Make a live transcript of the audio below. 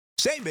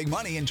Save big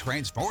money and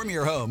transform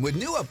your home with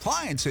new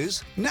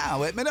appliances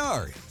now at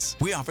Menards.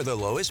 We offer the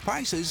lowest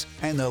prices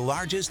and the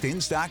largest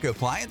in-stock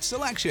appliance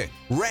selection,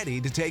 ready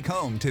to take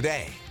home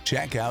today.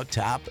 Check out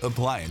top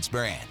appliance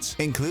brands,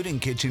 including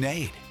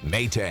KitchenAid,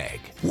 Maytag,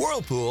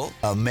 Whirlpool,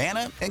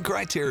 Amana, and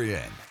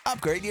Criterion.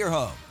 Upgrade your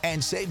home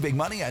and save big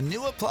money on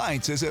new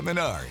appliances at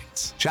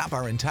Menards. Shop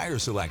our entire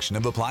selection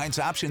of appliance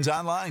options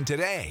online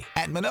today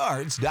at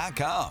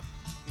menards.com.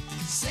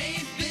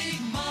 Save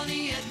big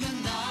money at Menards.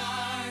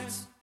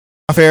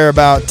 Off air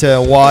about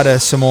WADA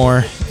some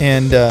more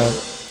and the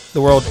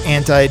World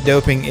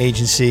Anti-Doping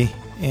Agency,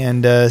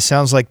 and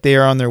sounds like they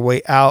are on their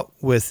way out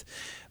with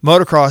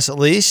motocross, at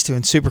least,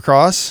 and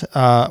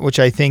supercross, which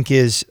I think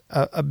is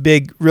a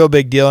real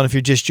big deal. And if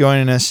you're just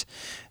joining us,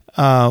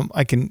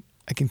 I can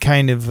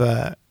kind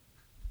of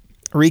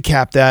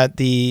recap that.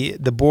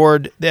 The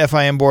board, the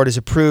FIM board, has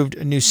approved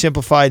a new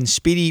simplified and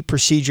speedy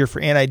procedure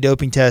for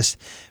anti-doping tests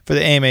for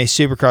the AMA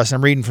Supercross.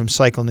 I'm reading from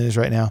Cycle News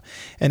right now.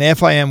 An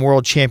FIM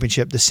World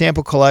Championship. The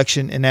sample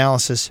collection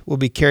analysis will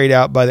be carried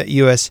out by the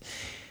U.S.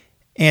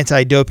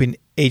 Anti-Doping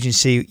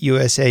Agency,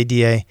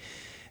 USADA.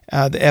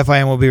 The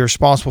FIM will be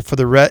responsible for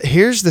the rest.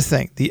 Here's the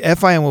thing. The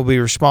FIM will be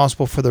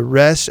responsible for the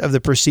rest of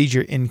the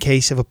procedure in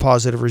case of a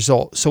positive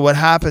result. So what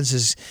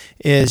happens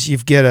is you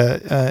get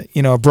a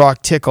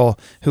Brock Tickle,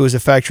 who is a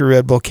factory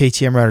Red Bull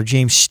KTM rider,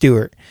 James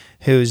Stewart,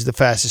 who is the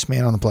fastest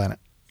man on the planet,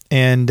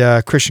 and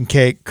Christian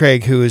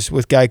Craig, who is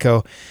with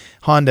Geico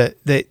Honda.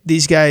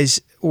 These guys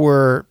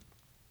were,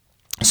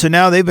 so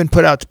now they've been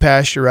put out to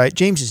pasture, right?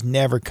 James is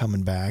never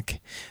coming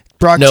back.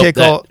 Brock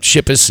Tickle, that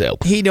ship has sailed.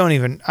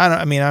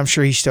 I'm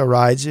sure he still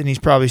rides, and he's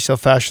probably still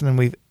faster than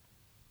we'd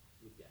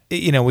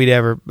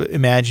ever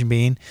imagine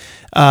being.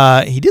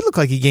 He did look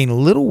like he gained a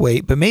little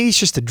weight, but maybe it's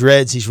just the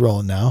dreads he's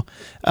rolling now.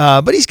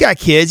 But he's got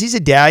kids. He's a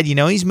dad.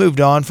 He's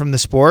moved on from the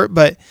sport.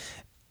 But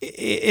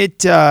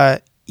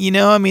the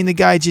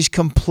guy just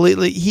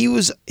completely. He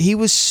was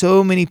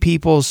so many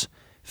people's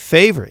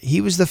favorite.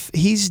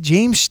 He's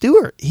James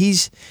Stewart.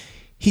 He's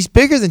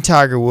bigger than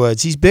Tiger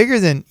Woods. He's bigger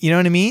than, you know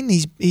what I mean?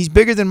 He's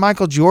bigger than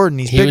Michael Jordan.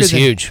 He was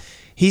huge.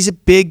 He's a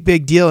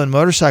big deal in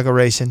motorcycle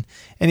racing,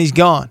 and he's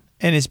gone.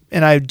 And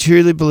I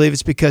truly believe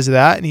it's because of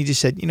that. And he just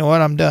said, you know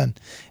what, I'm done.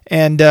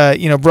 And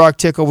Brock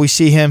Tickle, we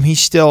see him.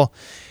 He's still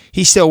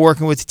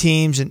working with the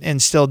teams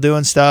and still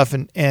doing stuff.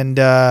 And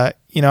I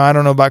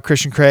don't know about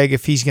Christian Craig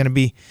if he's going to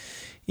be,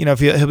 if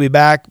he'll be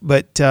back.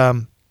 But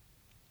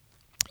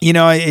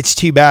it's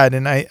too bad.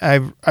 And I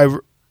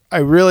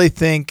really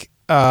think.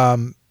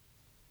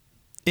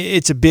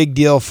 It's a big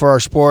deal for our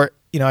sport.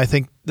 I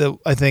think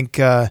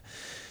WADA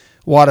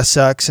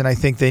sucks, and I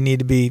think they need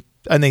to be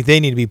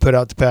put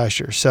out to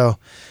pasture. So,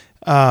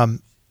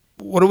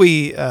 what do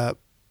you got,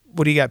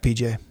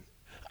 PJ?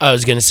 I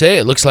was going to say,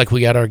 it looks like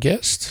we got our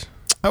guest.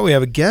 Oh, we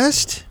have a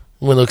guest?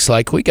 Well, it looks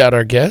like we got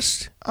our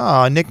guest.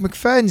 Oh, Nick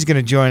McFadden's going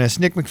to join us.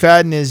 Nick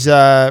McFadden is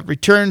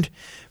returned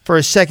for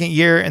his second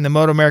year in the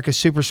Moto America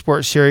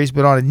Supersport Series,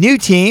 but on a new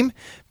team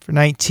for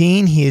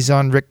 19. He is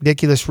on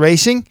Ridiculous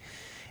Racing.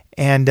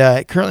 And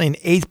currently in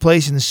 8th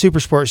place in the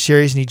Supersport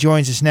Series, and he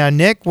joins us now.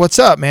 Nick, what's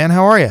up, man?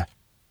 How are you?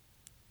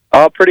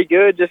 Oh, pretty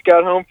good. Just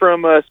got home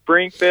from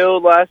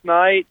Springfield last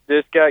night.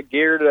 Just got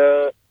geared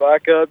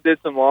back up, did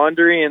some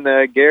laundry, and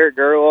Garrett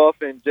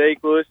Gerloff and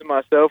Jake Lewis and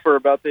myself are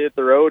about to hit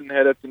the road and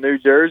head up to New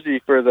Jersey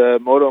for the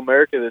Moto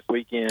America this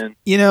weekend.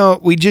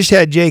 We just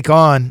had Jake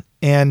on,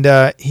 and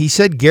he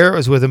said Garrett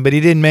was with him, but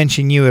he didn't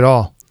mention you at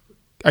all.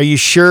 Are you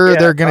sure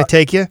they're going to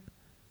take you?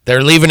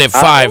 They're leaving at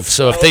 5,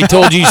 so if they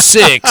told you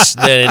 6,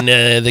 then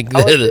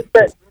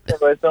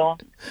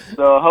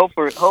so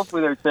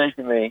hopefully they're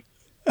taking me.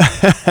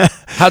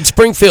 How'd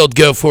Springfield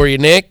go for you,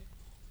 Nick?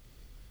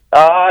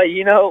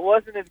 It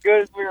wasn't as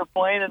good as we were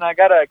planning. I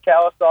got a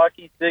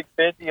Kawasaki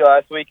 650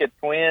 last week at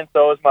Twin,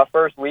 so it was my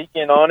first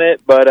weekend on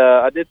it. But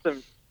I did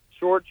some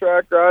short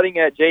track riding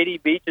at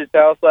JD Beach's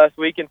house last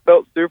week and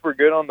felt super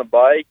good on the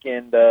bike.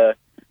 And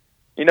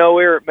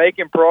we were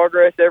making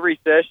progress every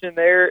session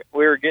there.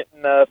 We were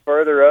getting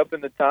further up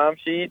in the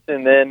timesheets,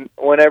 and then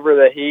whenever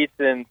the heats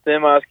and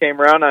semis came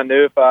around, I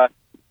knew if I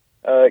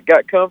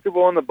got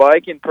comfortable on the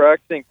bike and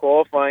practicing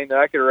qualifying that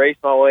I could race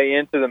my way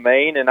into the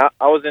main. And I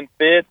was in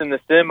 5th in the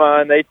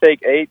semi, and they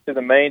take 8th to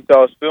the main, so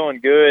I was feeling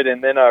good.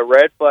 And then a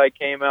red flag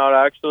came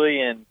out,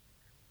 actually, and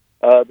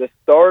the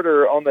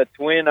starter on the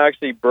Twin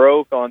actually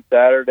broke on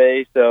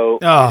Saturday, so we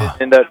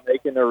just ended up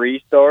making a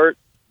restart.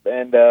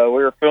 And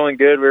we were feeling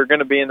good. We were going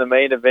to be in the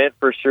main event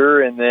for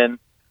sure. And then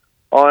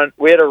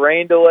we had a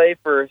rain delay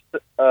for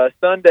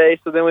Sunday,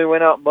 so then we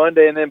went out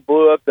Monday and then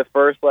blew up the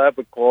first lap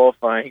of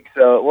qualifying.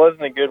 So it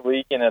wasn't a good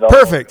weekend at all.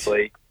 Perfect.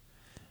 Honestly.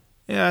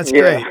 Yeah, that's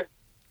great.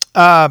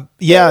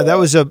 That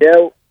was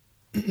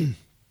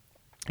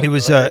it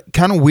was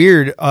kind of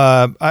weird.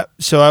 I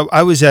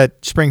was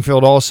at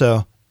Springfield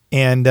also,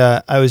 and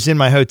I was in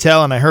my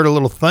hotel, and I heard a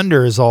little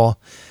thunder is all.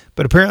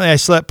 But apparently I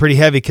slept pretty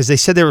heavy because they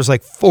said there was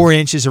like 4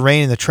 inches of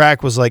rain and the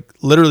track was like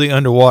literally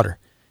underwater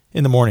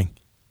in the morning.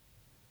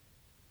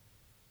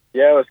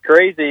 Yeah, it was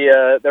crazy.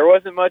 There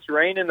wasn't much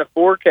rain in the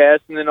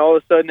forecast, and then all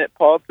of a sudden it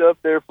popped up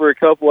there for a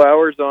couple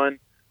hours on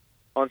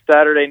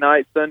Saturday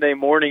night, Sunday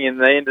morning, and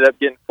they ended up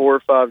getting 4 or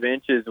 5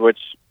 inches, which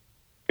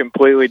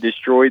completely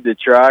destroyed the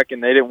track,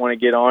 and they didn't want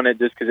to get on it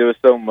just because it was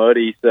so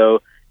muddy.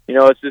 So,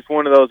 it's just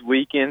one of those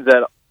weekends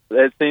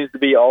that seems to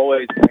be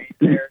always rain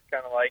there,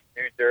 kind of like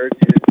New Jersey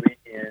this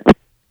weekend.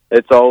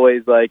 It's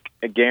always like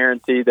a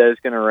guarantee that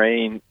it's going to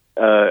rain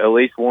at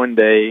least one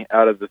day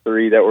out of the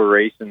 3 that were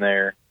racing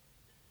there.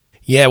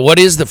 Yeah, what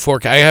is the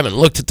forecast? I haven't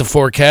looked at the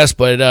forecast,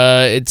 but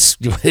it's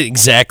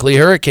exactly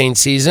hurricane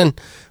season,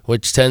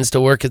 which tends to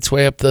work its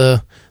way up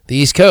the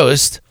East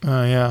Coast.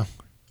 Oh, yeah.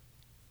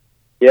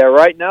 Yeah,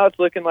 right now it's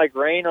looking like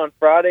rain on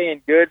Friday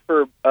and good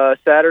for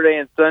Saturday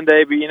and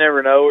Sunday, but you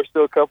never know. We're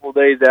still a couple of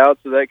days out,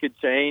 so that could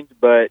change.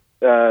 But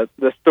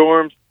the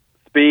storm's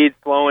speed's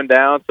slowing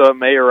down, so it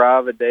may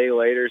arrive a day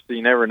later, so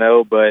you never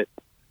know. But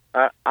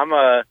I'm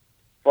a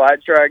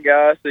flat track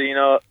guy,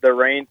 so, the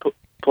rain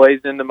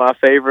plays into my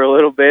favor a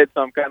little bit,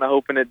 so I'm kind of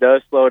hoping it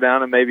does slow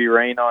down and maybe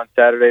rain on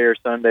Saturday or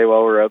Sunday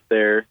while we're up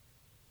there.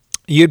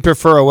 You'd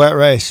prefer a wet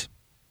race?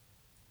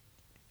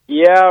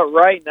 Yeah,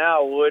 right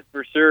now I would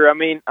for sure. I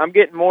mean, I'm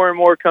getting more and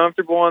more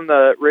comfortable on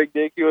the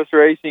Ridiculous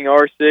Racing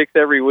R6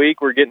 every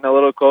week. We're getting a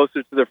little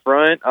closer to the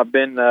front. I've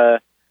been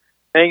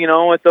hanging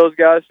on with those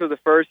guys for the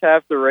first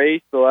half of the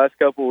race the last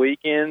couple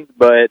weekends,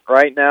 but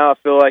right now I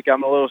feel like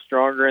I'm a little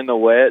stronger in the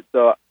wet.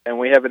 And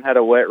we haven't had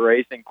a wet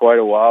race in quite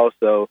a while,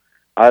 so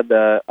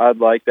I'd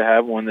like to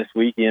have one this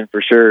weekend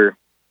for sure.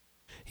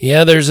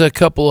 Yeah, there's a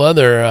couple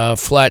other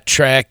flat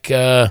track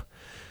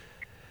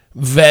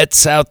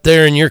vets out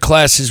there in your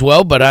class as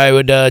well, but I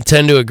would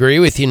tend to agree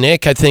with you,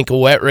 Nick. I think a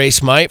wet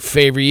race might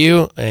favor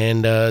you,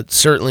 and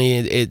certainly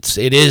it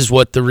is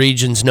what the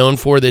region's known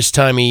for this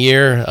time of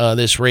year.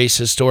 This race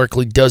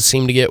historically does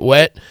seem to get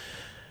wet.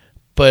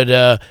 But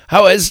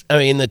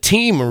the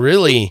team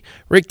really,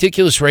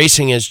 Ridiculous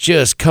Racing has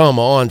just come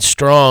on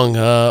strong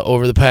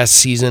over the past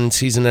season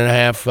and a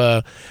half.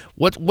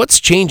 What's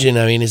changing?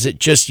 I mean, is it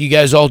just you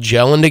guys all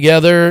gelling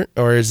together,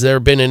 or has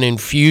there been an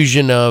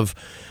infusion of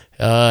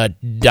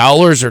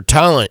dollars or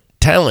talent?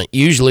 Talent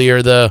usually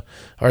are the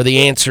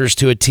answers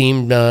to a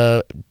team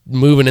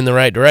moving in the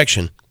right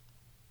direction.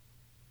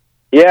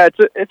 Yeah,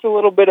 it's a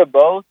little bit of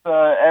both.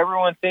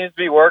 Everyone seems to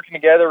be working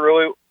together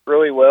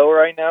really well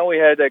right now. We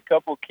had a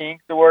couple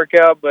kinks to work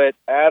out, but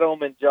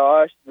Adam and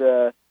Josh,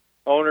 the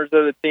owners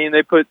of the team,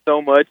 they put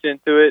so much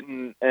into it,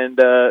 and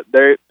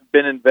they've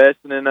been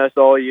investing in us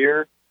all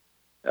year.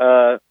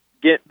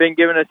 Been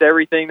giving us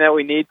everything that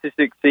we need to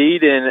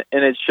succeed, and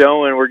it's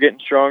showing. We're getting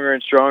stronger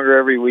and stronger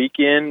every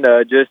weekend.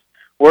 Just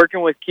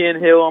working with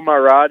Ken Hill on my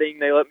riding,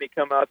 they let me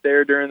come out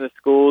there during the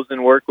schools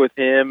and work with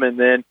him, and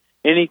then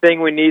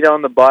anything we need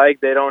on the bike,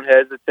 they don't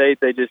hesitate.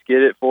 They just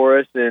get it for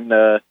us, and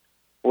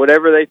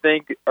whatever they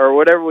think or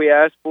whatever we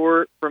ask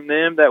for from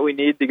them that we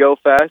need to go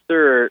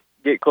faster or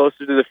get closer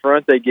to the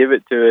front, they give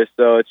it to us.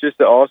 So it's just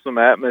an awesome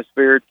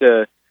atmosphere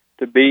to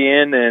be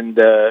in, and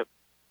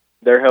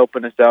they're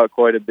helping us out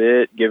quite a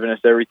bit, giving us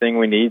everything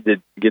we need to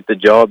get the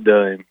job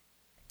done.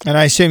 And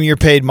I assume you're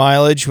paid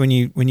mileage when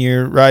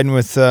you're riding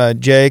with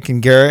Jake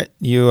and Garrett.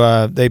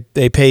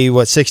 They pay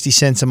you 60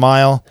 cents a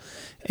mile,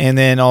 and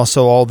then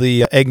also all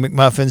the egg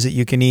McMuffins that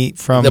you can eat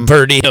from the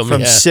per diem.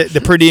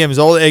 The per diem is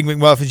all the egg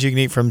McMuffins you can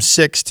eat from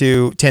 6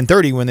 to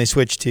 10:30 when they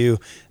switch to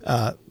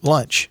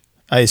lunch,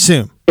 I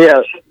assume.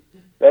 Yeah,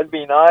 that'd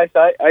be nice.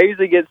 I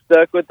usually get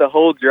stuck with the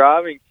whole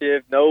driving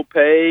shift, no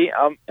pay.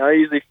 I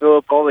usually fill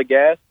up all the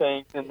gas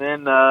tanks, and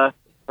then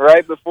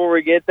right before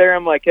we get there,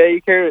 I'm like, hey,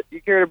 you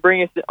care to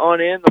bring us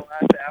on in the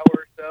last hour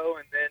or so?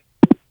 And then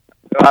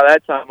by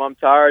that time, I'm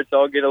tired,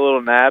 so I'll get a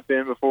little nap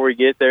in before we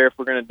get there. If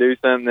we're going to do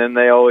something, then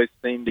they always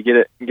seem to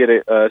get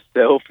a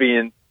selfie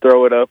and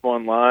throw it up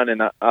online,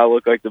 and I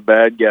look like the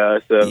bad guy.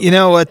 So you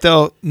know what,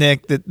 though,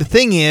 Nick? The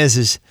thing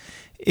is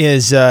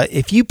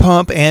if you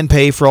pump and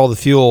pay for all the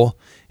fuel,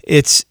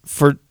 it's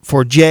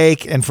for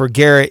Jake and for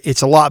Garrett,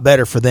 it's a lot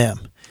better for them.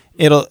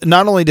 It'll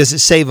not only does it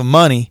save them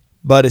money,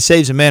 but it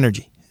saves them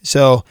energy.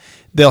 So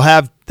they'll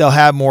have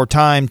more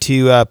time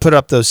to put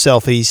up those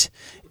selfies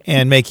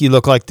and make you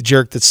look like the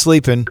jerk that's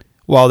sleeping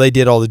while they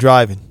did all the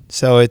driving.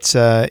 So it's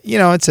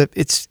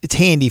it's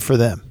handy for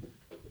them.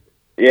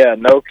 Yeah,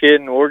 no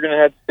kidding. We're gonna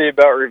have to see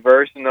about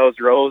reversing those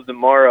roles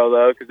tomorrow,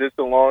 though, because it's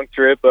a long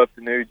trip up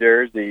to New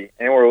Jersey,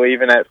 and we're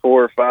leaving at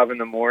 4 or 5 in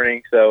the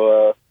morning.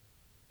 So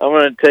I'm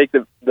gonna take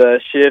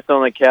the shift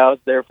on the couch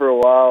there for a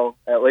while,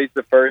 at least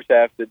the first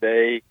half of the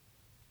day.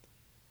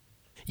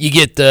 You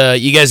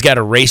guys got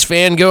a race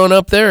van going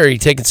up there, or are you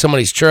taking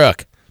somebody's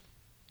truck?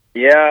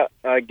 Yeah,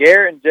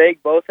 Garrett and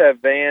Jake both have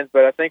vans,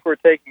 but I think we're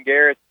taking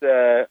Garrett's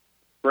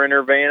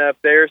Sprinter van up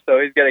there. So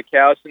he's got a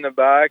couch in the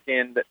back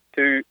and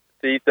 2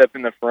 seats up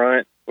in the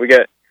front. We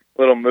got a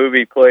little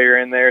movie player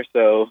in there,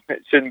 so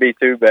it shouldn't be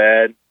too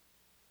bad.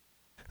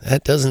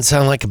 That doesn't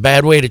sound like a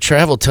bad way to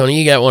travel, Tony.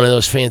 You got one of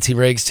those fancy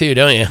rigs too,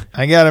 don't you?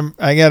 I got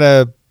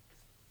a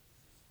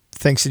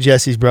thanks to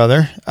Jesse's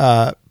brother,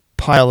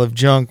 pile of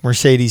junk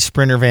Mercedes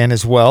Sprinter van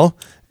as well.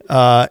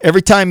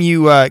 Every time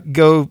you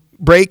go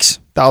Brakes,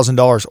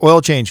 $1,000.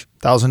 Oil change,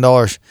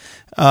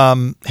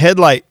 $1,000.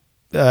 Headlight,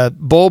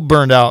 bulb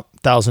burned out,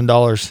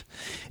 $1,000.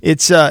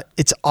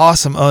 It's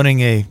awesome owning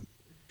a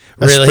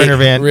Sprinter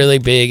van. Really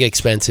big,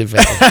 expensive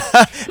van.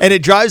 And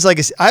it drives like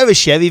I have a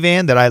Chevy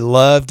van that I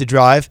love to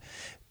drive,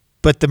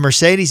 but the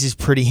Mercedes is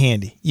pretty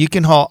handy. I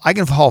can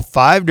haul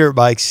 5 dirt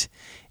bikes,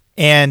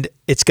 and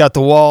it's got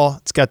the wall,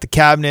 it's got the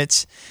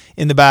cabinets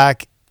in the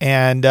back,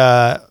 and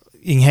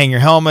you can hang your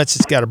helmets.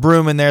 It's got a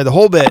broom in there, the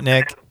whole bit,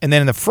 Nick. And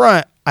then in the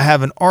front, I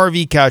have an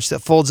RV couch that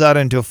folds out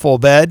into a full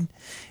bed,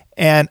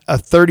 and a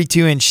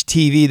 32-inch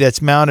TV that's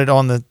mounted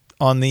on the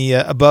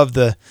above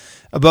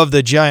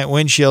the giant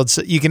windshield.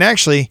 So you can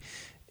actually,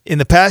 in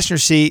the passenger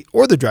seat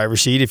or the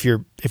driver's seat, if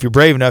you're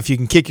brave enough, you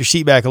can kick your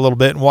seat back a little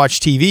bit and watch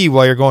TV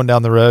while you're going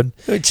down the road.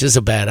 Which is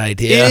a bad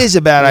idea. It is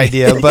a bad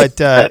idea, but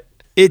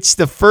it's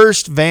the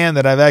first van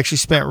that I've actually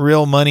spent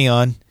real money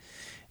on,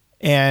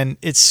 and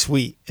it's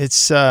sweet. It's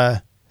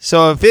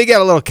so if they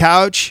got a little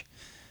couch,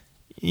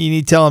 you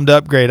need to tell them to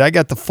upgrade. I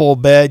got the full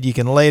bed. You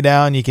can lay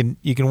down. You can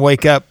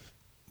wake up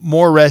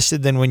more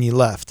rested than when you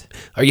left.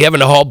 Are you having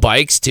to haul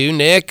bikes too,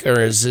 Nick, or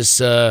is this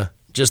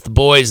just the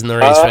boys in the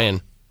race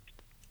van?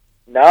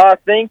 No, I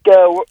think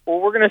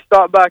we're going to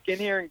stop back in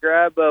here and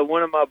grab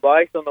one of my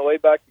bikes on the way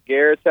back to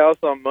Garrett's house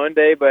on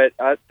Monday, but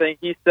I think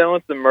he's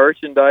selling some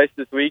merchandise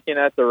this weekend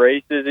at the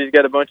races. He's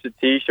got a bunch of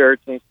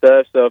T-shirts and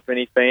stuff, so if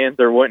any fans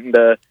are wanting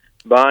to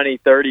buy any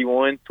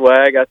 31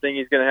 swag, I think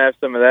he's going to have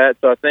some of that.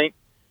 So I think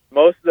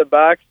most of the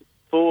back's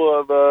full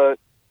of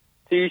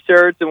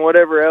T-shirts and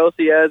whatever else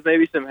he has,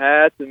 maybe some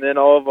hats, and then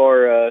all of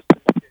our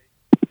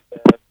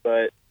stuff.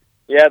 But,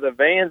 yeah, the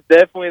van's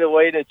definitely the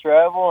way to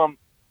travel.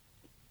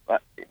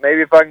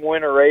 Maybe if I can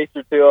win a race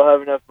or two, I'll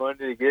have enough money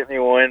to get me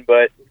one,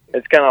 but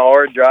it's kind of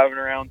hard driving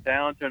around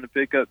town trying to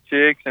pick up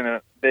chicks in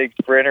a big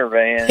Sprinter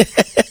van.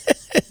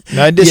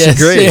 No, I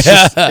disagree.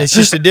 Yes, it's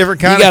just a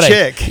different kind of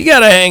chick. You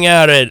got to hang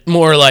out at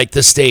more like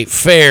the state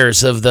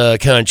fairs of the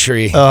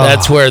country. Oh.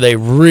 That's where they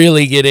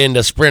really get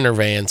into Sprinter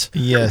vans.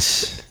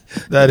 Yes.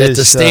 That is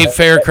the state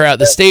fair crowd.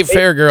 The state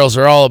fair girls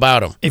are all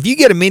about them. If you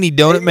get a mini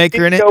donut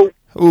maker in it,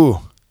 ooh.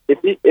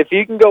 If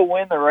you can go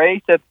win the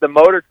race at the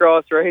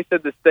motocross race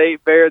at the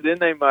state fair, then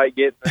they might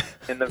get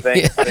in the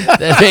van.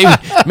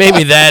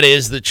 maybe that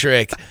is the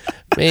trick.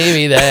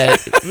 Maybe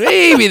that's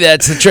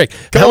the trick.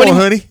 Come on,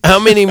 honey. How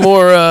many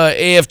more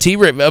AFT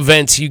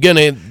events you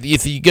gonna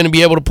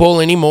be able to pull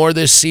any more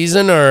this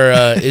season, or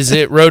is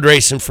it road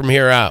racing from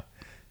here out?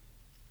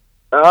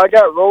 I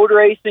got road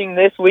racing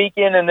this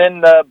weekend, and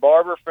then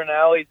Barber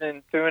finales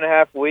in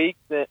 2.5 weeks.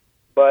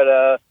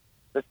 But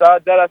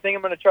besides that, I think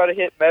I'm going to try to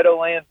hit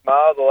Meadowlands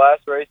Mile, the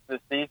last race of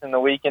the season, the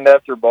weekend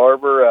after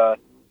Barber.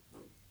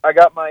 I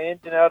got my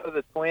engine out of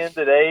the Twin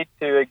today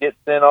to get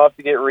sent off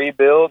to get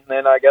rebuilt, and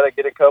then I got to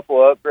get a couple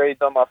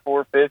upgrades on my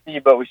 450,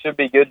 but we should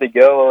be good to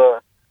go.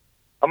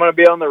 I'm going to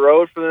be on the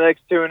road for the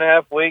next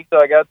 2.5 weeks, so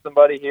I got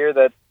somebody here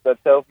that's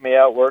helping me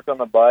out work on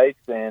the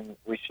bikes, and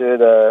we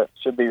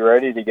should be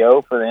ready to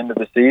go for the end of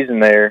the season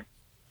there.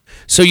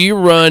 So you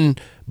run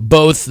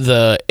both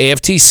the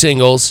AFT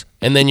singles,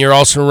 and then you're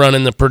also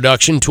running the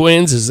production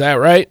twins, is that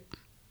right?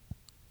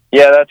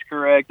 Yeah, that's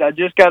correct. I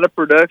just got a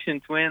production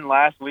twin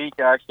last week,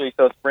 actually,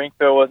 so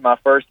Springfield was my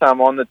first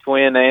time on the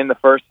twin and the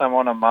first time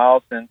on a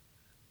mile since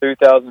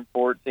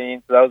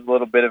 2014, so that was a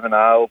little bit of an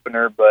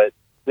eye-opener, but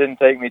didn't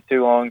take me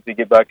too long to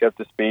get back up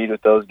to speed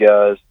with those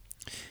guys.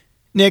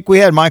 Nick, we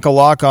had Michael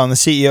Locke on, the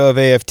CEO of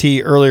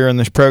AFT, earlier in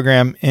this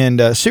program, and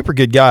a super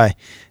good guy.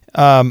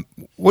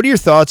 What are your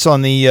thoughts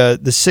on the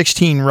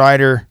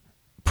 16-rider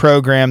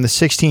program, the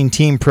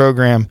 16-team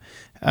program,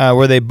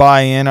 where they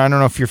buy in? I don't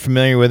know if you're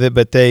familiar with it,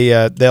 but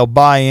they'll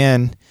buy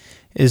in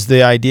is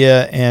the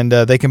idea, and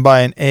they can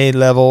buy an A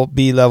level,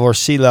 B level, or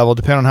C level,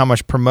 depending on how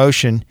much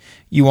promotion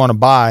you want to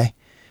buy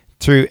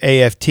through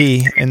AFT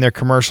and their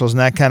commercials and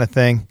that kind of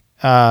thing.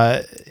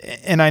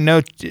 And I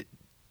know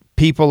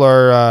people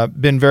are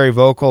been very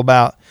vocal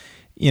about,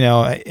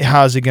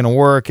 how's it going to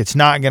work? It's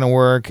not going to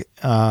work.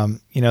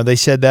 They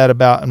said that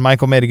about, and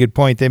Michael made a good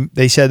point.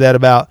 They said that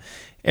about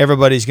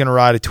everybody's going to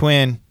ride a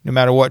twin, no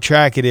matter what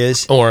track it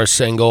is, or a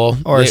single.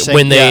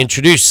 When they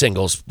introduced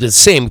singles, the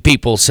same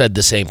people said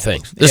the same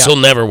things. This will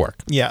never work.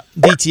 Yeah,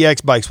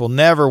 DTX bikes will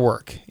never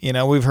work.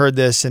 We've heard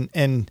this,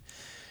 and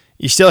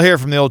you still hear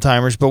from the old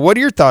timers. But what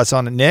are your thoughts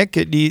on it, Nick?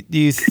 Do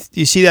you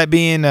see that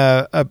being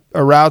a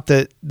route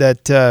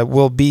that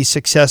will be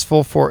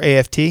successful for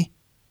AFT?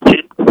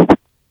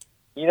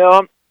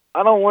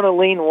 I don't want to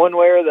lean one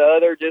way or the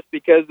other just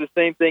because the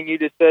same thing you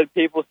just said.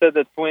 People said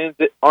the twins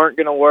aren't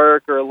going to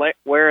work, or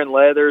wearing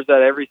leathers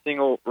at every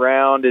single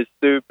round is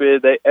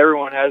stupid.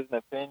 Everyone has an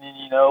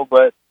opinion,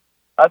 but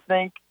I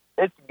think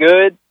it's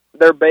good.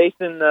 They're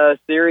basing the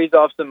series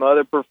off some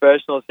other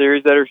professional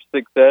series that are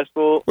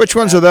successful. Which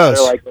ones are those?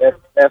 Like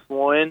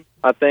F1,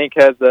 I think,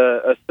 has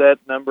a set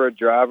number of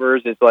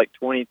drivers. It's like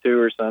 22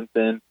 or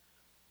something.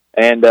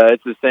 And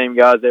it's the same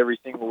guys every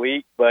single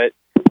week. But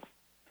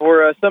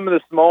for some of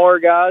the smaller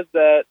guys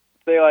that,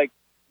 say, like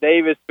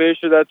Davis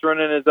Fisher that's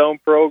running his own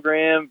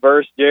program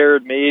versus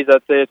Jared Mees,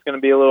 I'd say it's going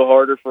to be a little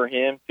harder for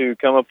him to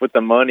come up with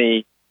the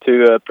money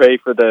to pay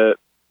for the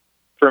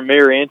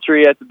premier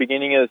entry at the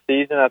beginning of the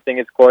season. I think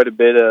it's quite a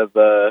bit of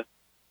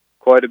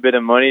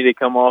money to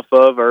come off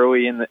of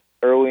early in the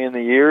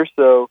year.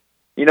 So,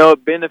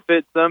 it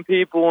benefits some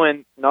people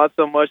and not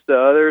so much to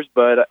others,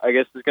 but I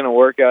guess it's going to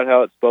work out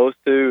how it's supposed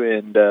to.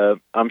 And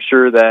I'm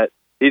sure that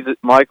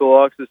Michael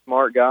Locke's a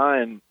smart guy,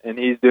 and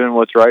he's doing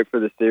what's right for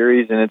the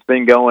series, and it's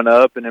been going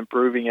up and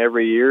improving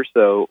every year.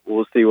 So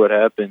we'll see what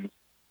happens.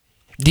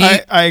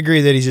 I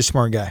agree that he's a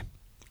smart guy.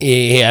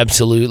 He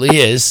absolutely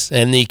is,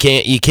 and you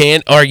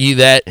can't argue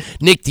that.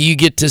 Nick, do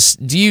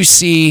you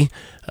see?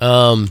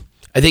 I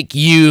think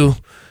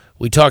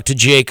we talked to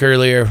Jake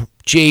earlier,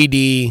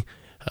 JD,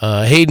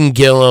 Hayden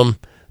Gillum.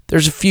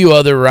 There's a few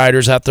other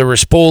riders out there.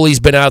 Rispoli's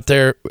been out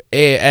there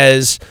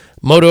as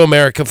Moto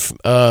America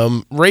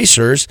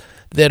racers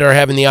that are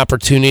having the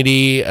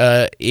opportunity,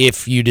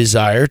 if you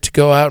desire, to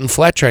go out and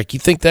flat track. You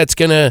think that's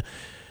going to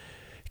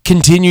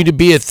continue to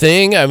be a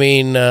thing? I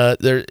mean,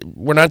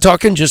 we're not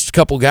talking just a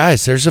couple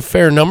guys. There's a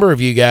fair number of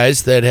you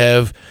guys that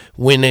have,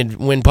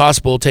 when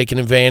possible, taken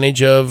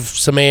advantage of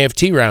some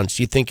AFT rounds.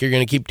 Do you think you're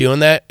going to keep doing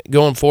that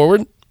going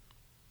forward?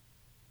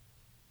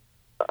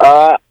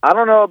 I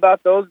don't know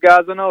about those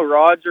guys. I know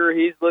Roger,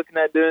 he's looking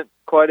at doing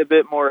quite a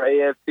bit more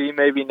AFT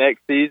maybe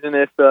next season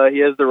if he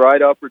has the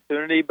right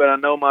opportunity. But I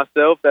know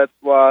myself, that's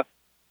why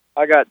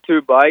I got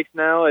 2 bikes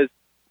now, is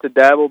to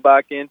dabble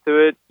back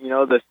into it.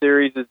 The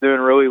series is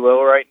doing really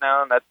well right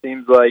now, and that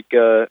seems like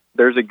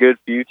there's a good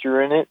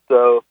future in it.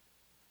 So,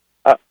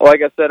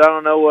 like I said, I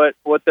don't know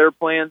what their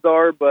plans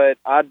are, but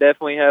I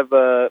definitely have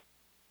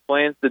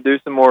plans to do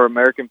some more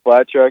American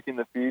flat track in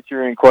the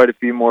future and quite a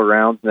few more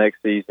rounds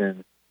next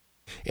season.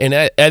 And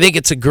I think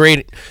it's a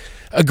great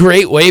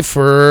way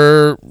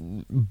for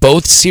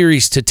both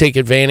series to take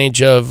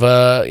advantage of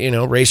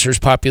racers'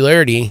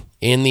 popularity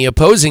in the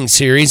opposing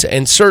series,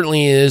 and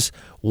certainly is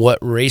what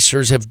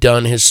racers have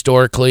done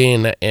historically,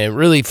 and it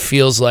really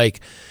feels like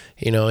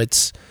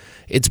it's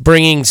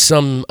bringing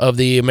some of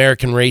the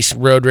American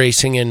road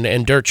racing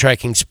and dirt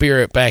tracking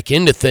spirit back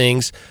into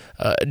things.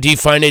 Do you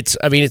find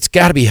it's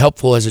got to be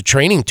helpful as a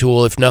training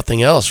tool, if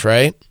nothing else,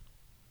 right?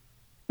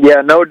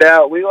 Yeah, no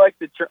doubt. We like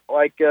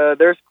to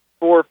there's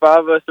 4 or 5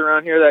 of us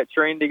around here that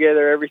train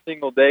together every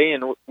single day,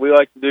 and we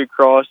like to do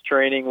cross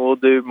training. We'll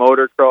do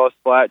motocross,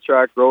 flat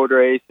track, road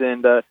race,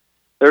 and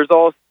there's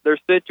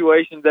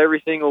situations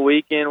every single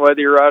weekend, whether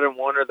you're riding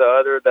one or the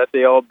other, that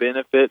they all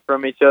benefit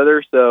from each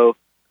other. So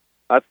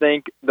I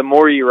think the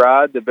more you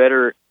ride, the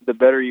better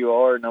you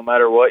are, no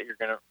matter what you're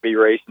going to be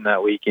racing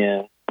that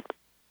weekend.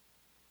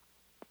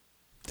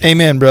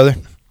 Amen, brother.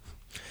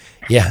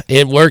 Yeah,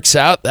 it works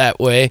out that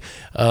way.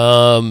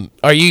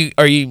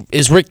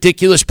 Is Rick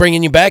Diculous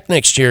bringing you back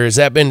next year? Has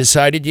that been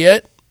decided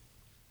yet?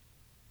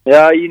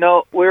 Yeah, we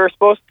were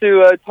supposed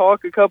to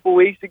talk a couple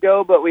weeks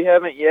ago, but we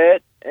haven't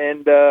yet.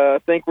 And I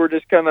think we're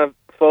just kind of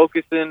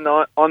focusing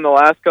on the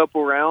last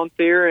couple rounds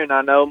here. And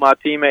I know my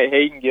teammate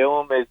Hayden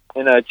Gillum is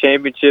in a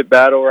championship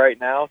battle right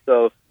now,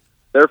 so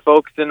they're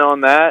focusing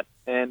on that.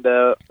 And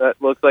that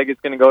looks like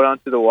it's going to go down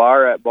to the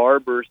wire at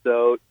Barber.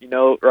 So,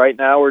 right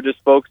now we're just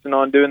focusing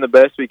on doing the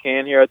best we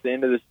can here at the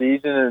end of the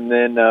season, and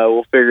then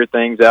we'll figure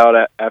things out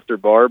after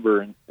Barber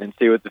and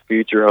see what the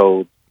future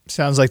holds.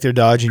 Sounds like they're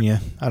dodging you.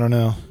 I don't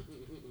know.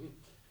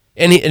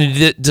 And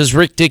does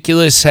Rick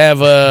Diculous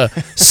have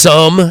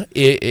some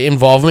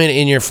involvement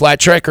in your flat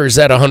track, or is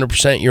that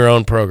 100% your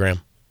own program?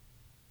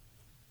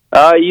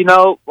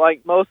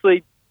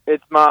 Mostly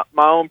it's my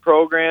own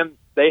program.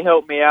 They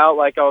help me out.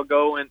 Like, I'll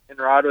go and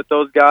ride with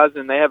those guys,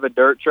 and they have a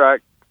dirt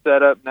track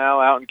set up now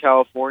out in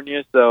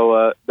California,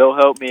 so they'll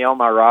help me on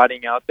my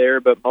riding out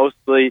there, but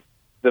mostly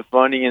the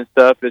funding and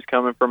stuff is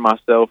coming from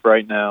myself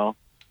right now.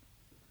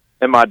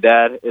 And my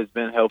dad has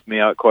been helping me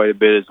out quite a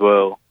bit as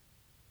well.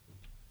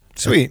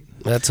 Sweet.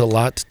 That's a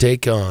lot to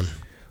take on.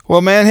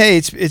 Well, man, hey,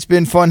 it's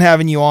been fun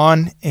having you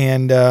on,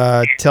 and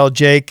tell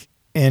Jake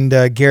and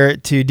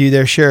Garrett to do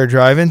their share of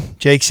driving.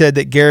 Jake said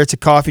that Garrett's a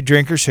coffee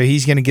drinker, so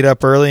he's going to get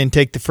up early and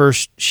take the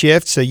first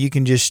shift, so you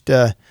can just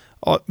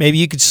maybe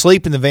you could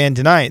sleep in the van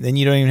tonight. Then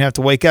you don't even have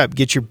to wake up.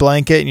 Get your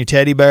blanket and your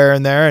teddy bear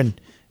in there and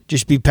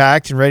just be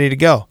packed and ready to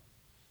go.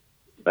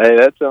 Hey,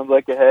 that sounds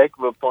like a heck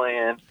of a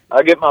plan.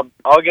 I'll get my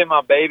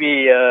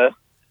baby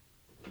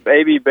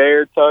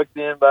bear tucked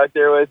in back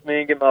there with me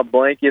and get my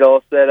blanket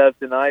all set up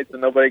tonight so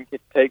nobody can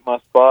take my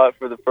spot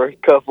for the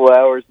first couple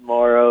hours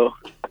tomorrow.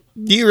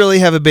 Do you really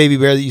have a baby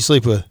bear that you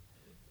sleep with?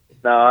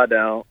 No, I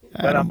don't.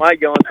 But I might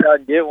go inside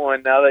and get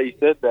one now that you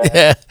said that.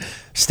 Yeah.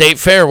 State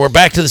Fair. We're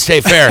back to the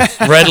State Fair.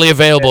 Readily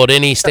available at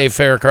any State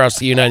Fair across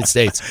the United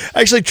States.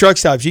 Actually, truck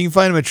stops. You can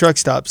find them at truck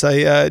stops.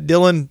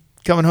 Dylan,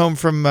 coming home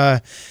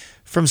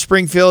from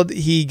Springfield,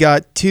 he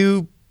got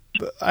 2,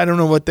 I don't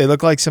know what they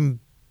look like, some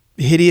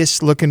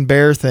hideous-looking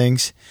bear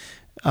things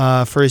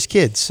for his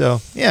kids. So,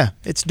 yeah,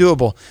 it's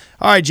doable.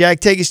 All right, Jack,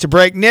 take us to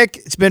break. Nick,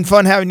 it's been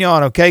fun having you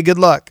on, okay? Good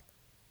luck.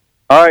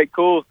 All right,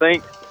 cool.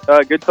 Thanks.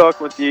 Good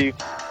talking with you.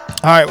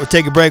 All right, we'll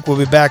take a break. We'll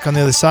be back on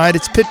the other side.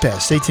 It's Pit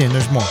Pass. Stay tuned.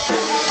 There's more.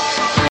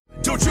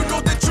 Don't you know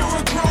that you're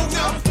a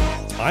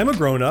grown-up? I'm a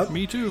grown-up.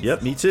 Me too.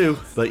 Yep, me too.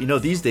 But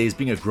these days,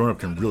 being a grown-up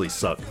can really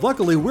suck.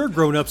 Luckily, we're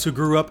grown-ups who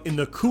grew up in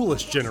the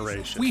coolest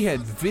generation. We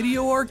had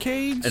video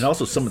arcades. And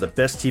also some of the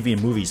best TV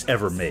and movies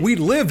ever made. We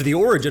lived the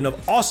origin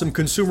of awesome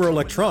consumer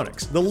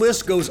electronics. The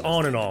list goes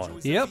on and on.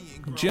 Yep,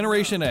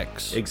 Generation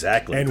X.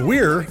 Exactly. And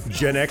we're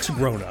Gen X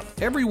grown-up.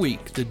 Every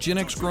week, the Gen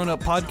X Grown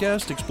Up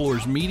podcast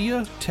explores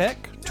media,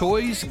 tech,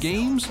 toys,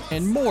 games,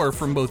 and more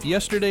from both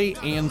yesterday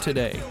and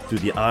today. Through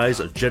the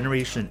eyes of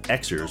Generation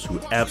Xers who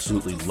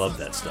absolutely love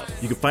that stuff.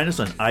 You can find us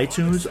on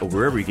iTunes or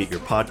wherever you get your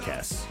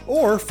podcasts.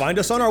 Or find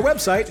us on our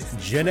website,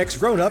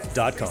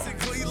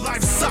 genxgrownup.com.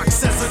 Life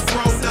sucks as a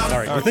grown-up. All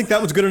right, you think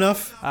that was good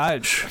enough? I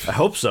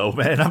hope so,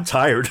 man. I'm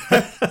tired.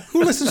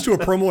 Who listens to a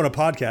promo on a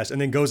podcast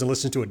and then goes and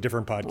listens to a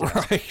different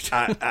podcast?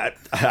 Right.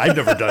 I've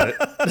never done it.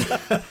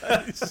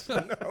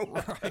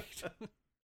 No. Right.